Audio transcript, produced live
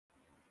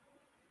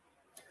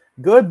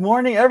Good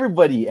morning,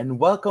 everybody, and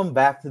welcome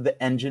back to the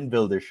Engine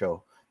Builder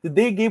Show.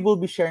 Today, Gabe will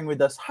be sharing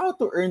with us how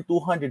to earn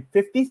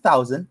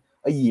 250,000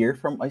 a year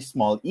from a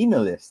small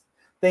email list.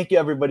 Thank you,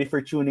 everybody, for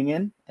tuning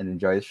in and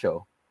enjoy the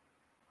show.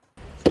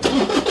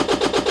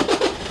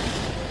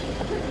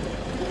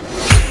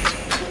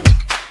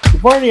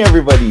 Good morning,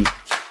 everybody.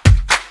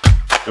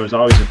 There was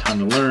always a ton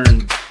to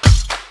learn.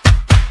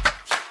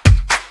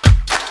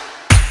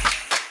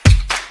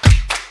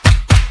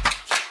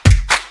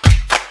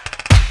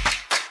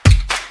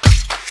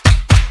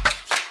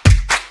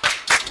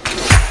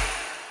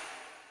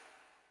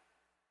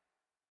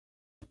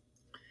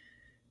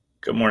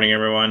 Good morning,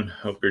 everyone.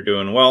 Hope you're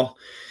doing well.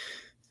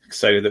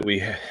 Excited that we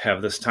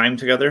have this time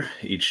together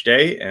each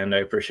day, and I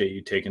appreciate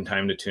you taking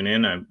time to tune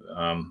in.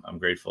 I'm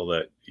grateful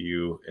that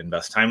you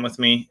invest time with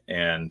me,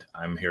 and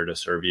I'm here to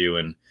serve you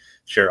and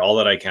share all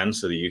that I can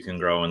so that you can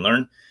grow and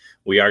learn.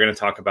 We are going to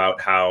talk about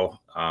how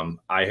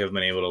I have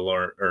been able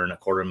to earn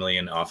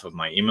 $250,000 off of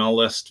my email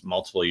list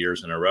multiple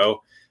years in a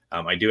row.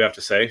 I do have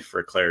to say,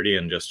 for clarity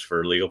and just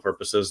for legal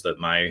purposes, that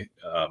my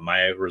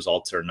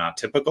results are not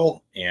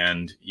typical,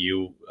 and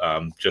you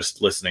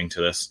just listening to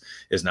this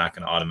is not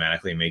going to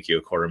automatically make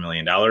you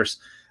 $250,000.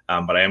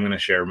 But I am going to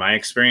share my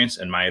experience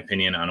and my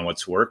opinion on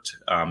what's worked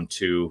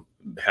to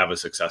have a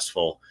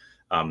successful,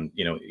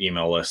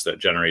 email list that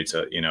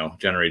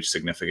generates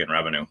significant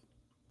revenue.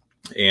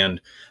 And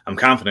I'm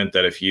confident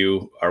that if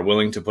you are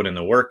willing to put in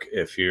the work,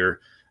 if you're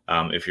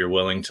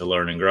willing to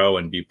learn and grow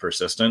and be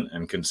persistent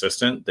and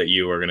consistent, that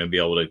you are going to be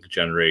able to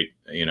generate,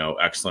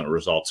 excellent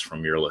results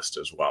from your list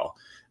as well.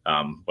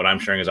 What I'm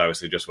sharing is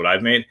obviously just what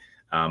I've made.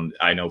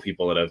 I know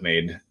people that have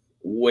made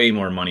way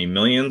more money,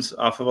 millions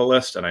off of a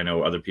list, and I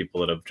know other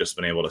people that have just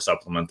been able to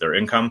supplement their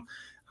income.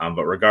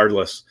 But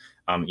regardless,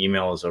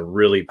 email is a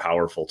really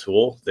powerful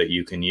tool that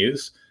you can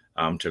use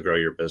to grow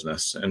your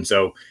business. And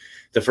so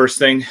the first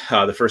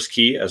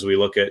key as we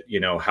look at,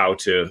 how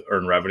to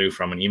earn revenue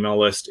from an email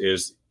list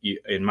is,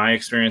 in my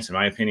experience, in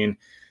my opinion,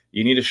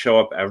 you need to show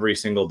up every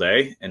single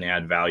day and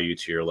add value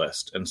to your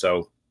list. And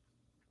so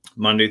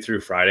Monday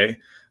through Friday,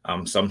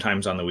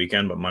 sometimes on the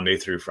weekend, but Monday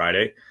through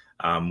Friday,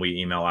 we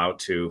email out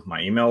to my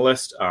email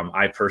list.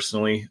 I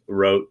personally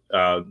wrote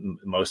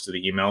most of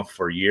the email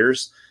for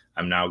years.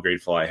 I'm now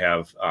grateful I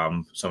have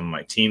some of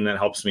my team that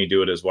helps me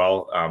do it as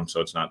well.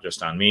 So it's not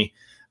just on me.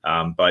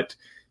 But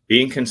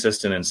being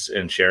consistent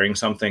and sharing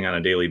something on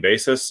a daily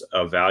basis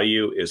of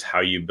value is how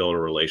you build a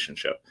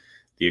relationship.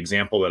 The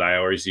example that I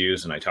always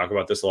use, and I talk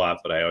about this a lot,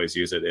 but I always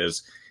use it,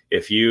 is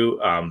if you're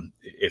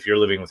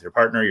living with your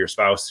partner, your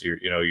spouse,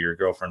 your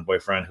girlfriend,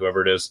 boyfriend,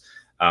 whoever it is,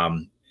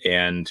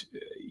 and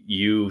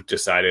you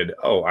decided,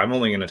 I'm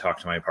only going to talk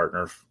to my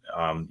partner,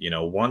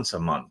 once a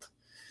month.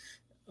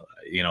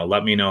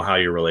 Let me know how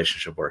your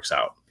relationship works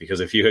out. Because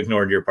if you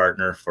ignored your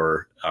partner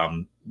for,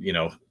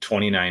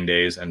 29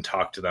 days and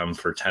talked to them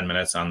for 10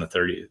 minutes on the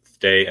 30th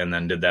day, and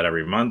then did that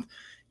every month,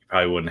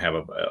 probably wouldn't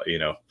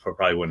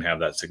have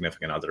that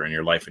significant other in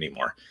your life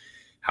anymore.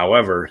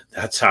 However,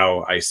 that's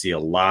how I see a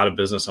lot of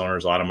business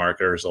owners, a lot of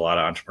marketers, a lot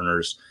of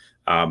entrepreneurs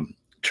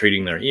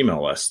treating their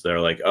email lists.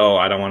 They're like,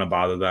 I don't want to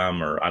bother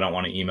them, or I don't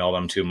want to email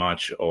them too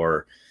much,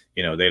 or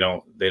they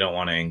don't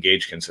want to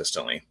engage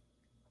consistently.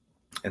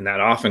 And that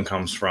often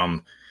comes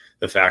from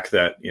the fact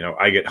that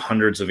I get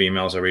hundreds of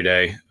emails every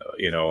day,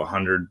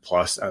 100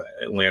 plus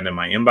land in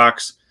my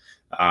inbox,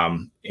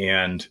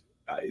 and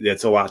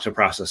it's a lot to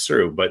process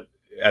through. But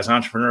as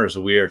entrepreneurs,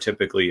 we are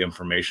typically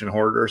information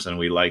hoarders, and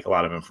we like a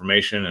lot of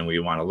information, and we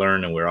want to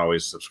learn, and we're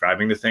always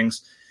subscribing to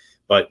things.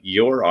 But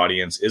your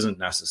audience isn't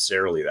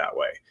necessarily that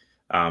way.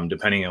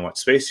 Depending on what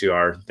space you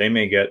are, they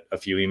may get a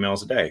few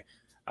emails a day.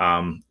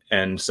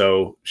 And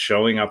so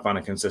showing up on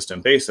a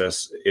consistent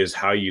basis is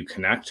how you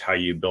connect, how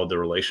you build the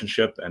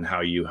relationship, and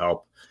how you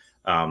help,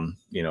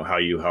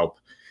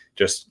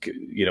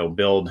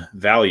 build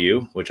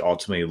value, which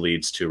ultimately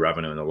leads to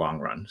revenue in the long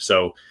run.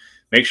 So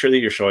make sure that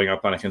you're showing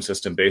up on a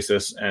consistent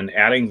basis, and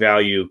adding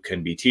value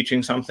can be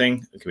teaching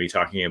something. It can be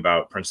talking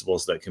about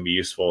principles that can be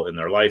useful in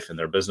their life, in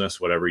their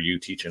business, whatever you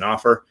teach and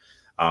offer.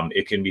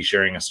 It can be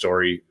sharing a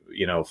story,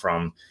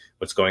 from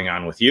what's going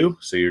on with you.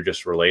 So you're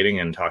just relating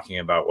and talking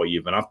about what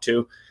you've been up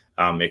to.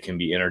 It can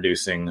be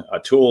introducing a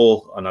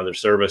tool, another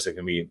service. It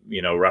can be,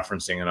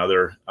 referencing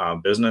another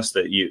business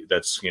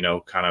that's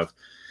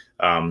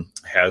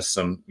has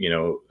some,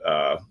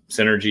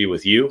 synergy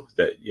with you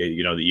that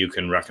you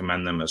can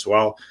recommend them as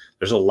well.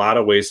 There's a lot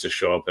of ways to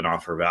show up and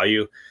offer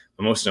value.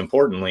 But most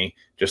importantly,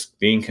 just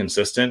being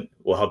consistent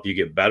will help you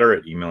get better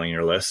at emailing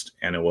your list,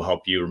 and it will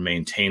help you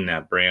maintain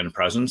that brand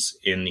presence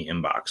in the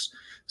inbox.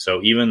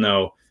 So even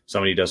though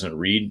somebody doesn't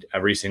read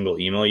every single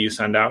email you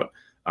send out,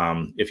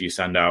 if you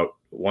send out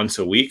once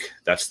a week,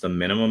 that's the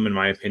minimum, in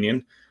my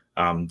opinion.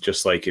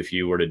 Just like if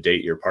you were to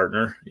date your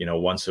partner,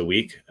 once a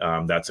week,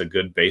 that's a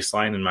good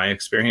baseline in my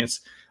experience.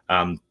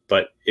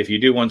 But if you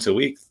do once a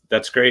week,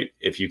 that's great.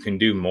 If you can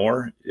do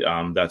more,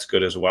 that's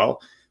good as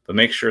well. But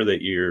make sure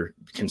that you're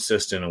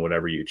consistent in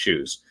whatever you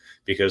choose.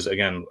 Because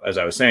again, as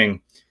I was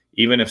saying,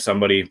 even if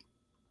somebody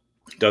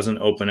doesn't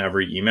open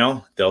every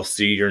email, they'll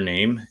see your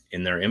name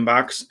in their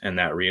inbox, and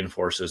that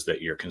reinforces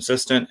that you're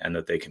consistent and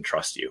that they can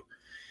trust you.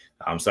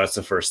 So that's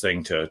the first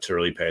thing to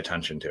really pay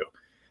attention to.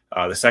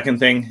 The second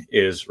thing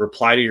is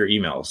reply to your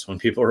emails. When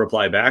people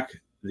reply back,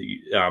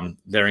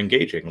 they're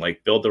engaging,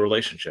 like build the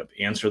relationship,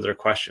 answer their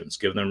questions,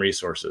 give them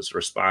resources,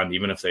 respond.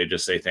 Even if they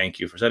just say, thank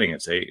you for sending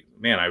it, say,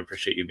 man, I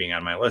appreciate you being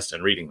on my list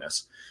and reading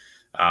this.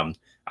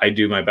 I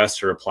do my best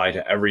to reply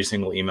to every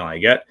single email I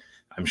get.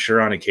 I'm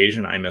sure on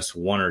occasion I miss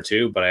one or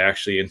two, but I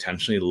actually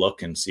intentionally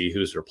look and see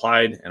who's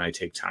replied, and I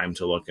take time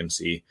to look and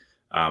see,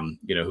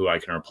 who I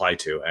can reply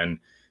to. And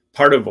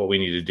part of what we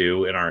need to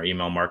do in our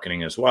email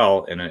marketing as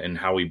well, and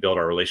how we build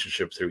our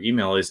relationship through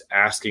email, is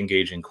ask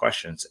engaging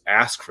questions,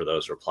 ask for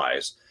those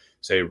replies,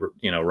 say,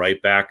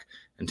 write back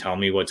and tell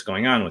me what's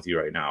going on with you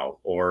right now,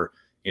 or,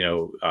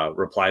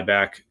 reply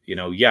back,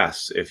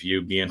 yes, if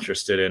you'd be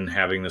interested in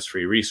having this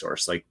free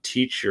resource. Like,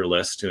 teach your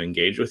list to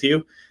engage with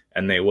you,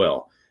 and they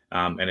will.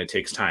 And it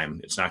takes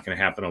time. It's not going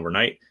to happen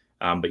overnight,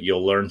 but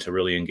you'll learn to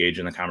really engage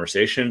in the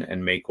conversation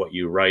and make what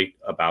you write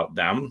about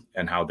them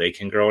and how they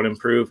can grow and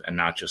improve, and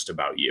not just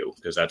about you,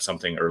 because that's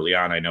something early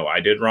on I know I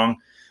did wrong.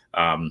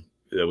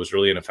 That was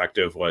really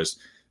ineffective, was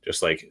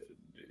just like,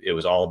 it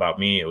was all about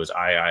me. It was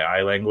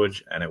I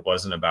language, and it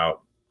wasn't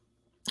about,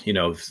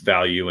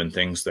 value and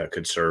things that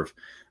could serve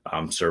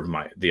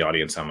the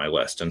audience on my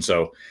list. And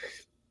so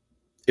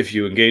if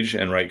you engage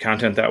and write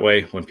content that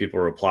way, when people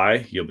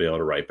reply, you'll be able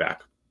to write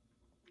back.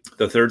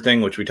 The third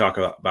thing, which we talk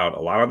about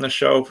a lot on this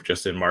show,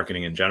 just in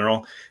marketing in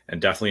general,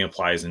 and definitely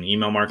applies in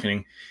email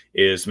marketing,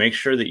 is make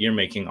sure that you're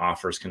making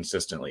offers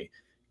consistently.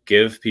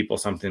 Give people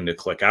something to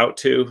click out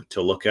to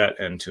look at,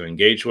 and to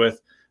engage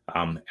with.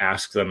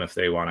 Ask them if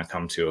they want to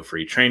come to a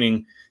free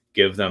training.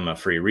 Give them a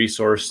free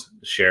resource.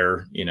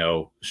 Share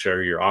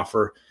your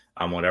offer,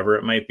 whatever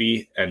it might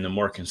be. And the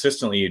more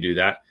consistently you do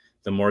that,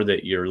 the more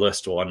that your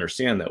list will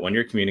understand that when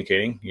you're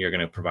communicating, you're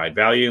going to provide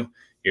value,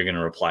 you're going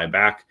to reply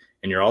back,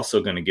 and you're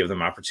also going to give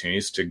them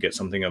opportunities to get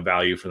something of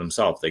value for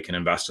themselves. They can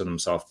invest in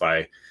themselves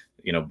by,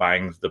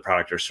 buying the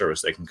product or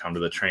service. They can come to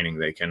the training.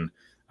 They can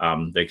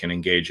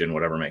engage in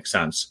whatever makes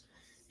sense.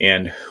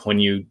 And when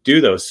you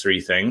do those three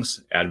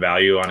things, add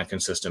value on a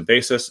consistent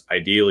basis,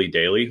 ideally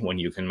daily when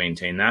you can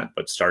maintain that,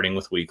 but starting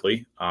with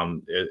weekly,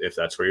 if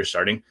that's where you're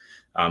starting.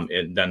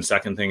 Then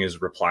second thing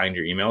is replying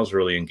to your emails,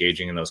 really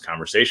engaging in those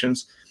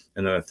conversations.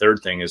 And then the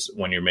third thing is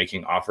when you're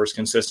making offers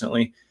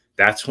consistently,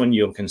 that's when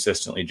you'll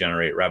consistently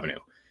generate revenue.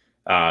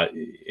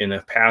 In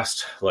the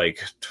past,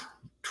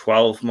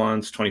 12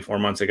 months, 24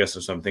 months, I guess,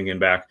 if I'm thinking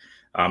back,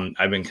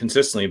 I've been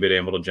consistently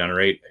able to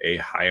generate a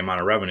high amount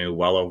of revenue,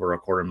 well over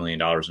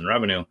 $250,000 in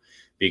revenue,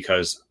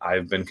 because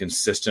I've been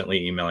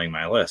consistently emailing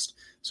my list.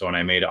 So when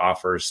I made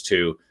offers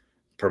to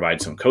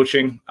provide some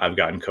coaching, I've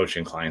gotten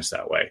coaching clients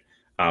that way.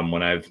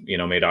 When I've,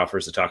 made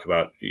offers to talk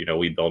about,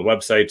 we build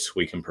websites,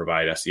 we can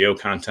provide SEO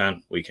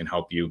content, we can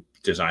help you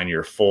design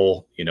your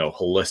full,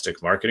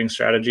 holistic marketing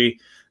strategy.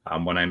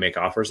 When I make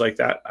offers like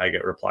that, I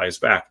get replies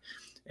back.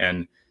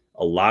 And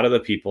a lot of the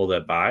people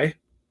that buy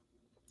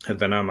have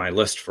been on my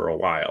list for a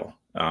while,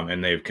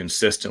 and they've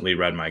consistently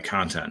read my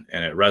content,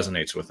 and it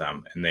resonates with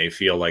them, and they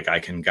feel like I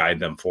can guide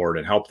them forward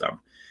and help them.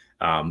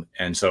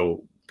 And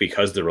so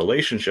because the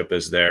relationship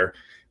is there,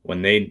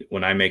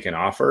 when I make an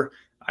offer,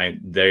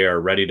 they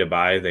are ready to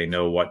buy. They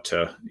know what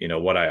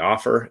I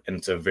offer, and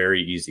it's a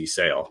very easy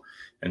sale.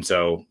 And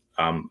so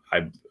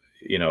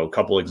a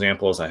couple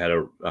examples, I had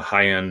a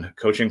high-end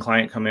coaching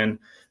client come in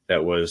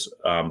that was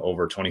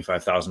over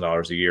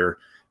 $25,000 a year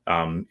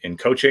in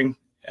coaching.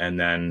 And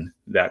then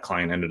that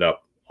client ended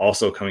up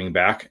also coming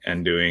back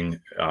and doing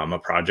a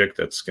project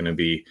that's going to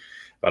be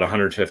about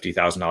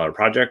 $150,000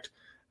 project.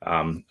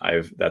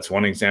 That's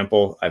one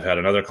example. I've had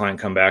another client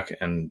come back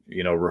and,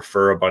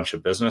 refer a bunch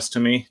of business to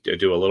me, to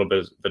do a little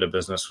bit of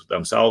business with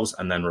themselves,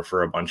 and then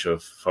refer a bunch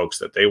of folks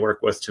that they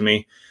work with to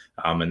me.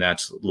 And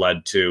that's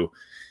led to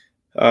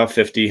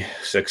 $50,000,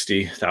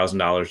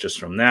 $60,000 just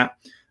from that.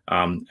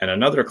 And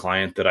another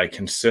client that I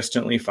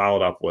consistently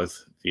followed up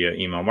with via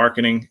email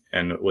marketing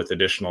and with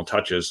additional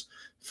touches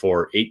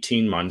for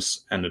 18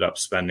 months ended up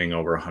spending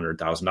over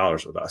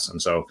 $100,000 with us.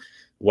 And so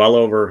well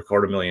over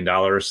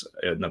 $250,000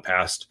 in the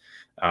past,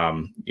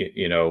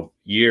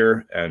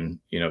 year. And,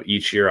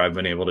 each year I've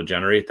been able to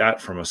generate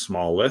that from a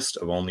small list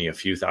of only a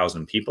few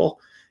thousand people.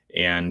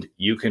 And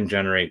you can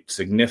generate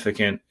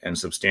significant and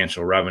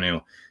substantial revenue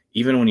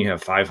even when you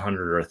have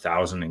 500 or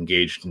 1,000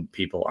 engaged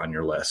people on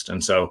your list.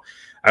 And so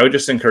I would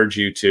just encourage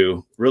you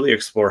to really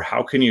explore,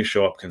 how can you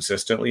show up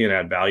consistently and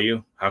add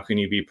value? How can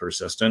you be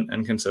persistent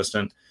and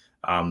consistent?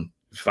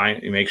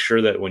 Make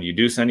sure that when you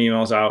do send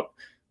emails out,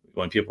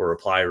 when people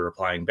reply, you're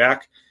replying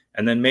back,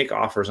 and then make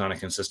offers on a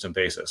consistent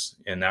basis.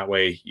 And that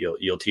way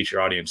you'll teach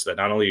your audience that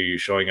not only are you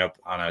showing up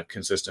on a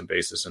consistent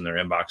basis in their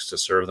inbox to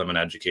serve them and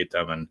educate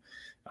them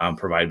and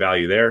provide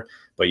value there,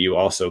 but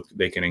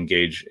they can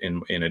engage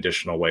in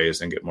additional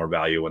ways and get more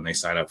value when they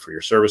sign up for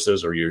your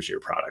services or use your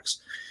products.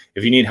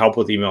 If you need help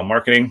with email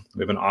marketing,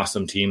 we have an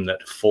awesome team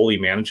that fully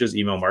manages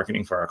email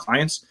marketing for our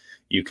clients.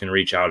 you can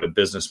reach out at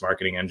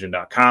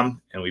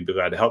businessmarketingengine.com, and we'd be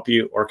glad to help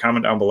you, or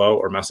comment down below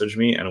or message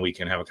me, and we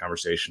can have a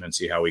conversation and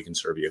see how we can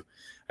serve you.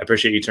 I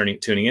appreciate you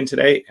tuning in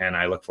today, and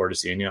I look forward to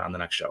seeing you on the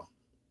next show.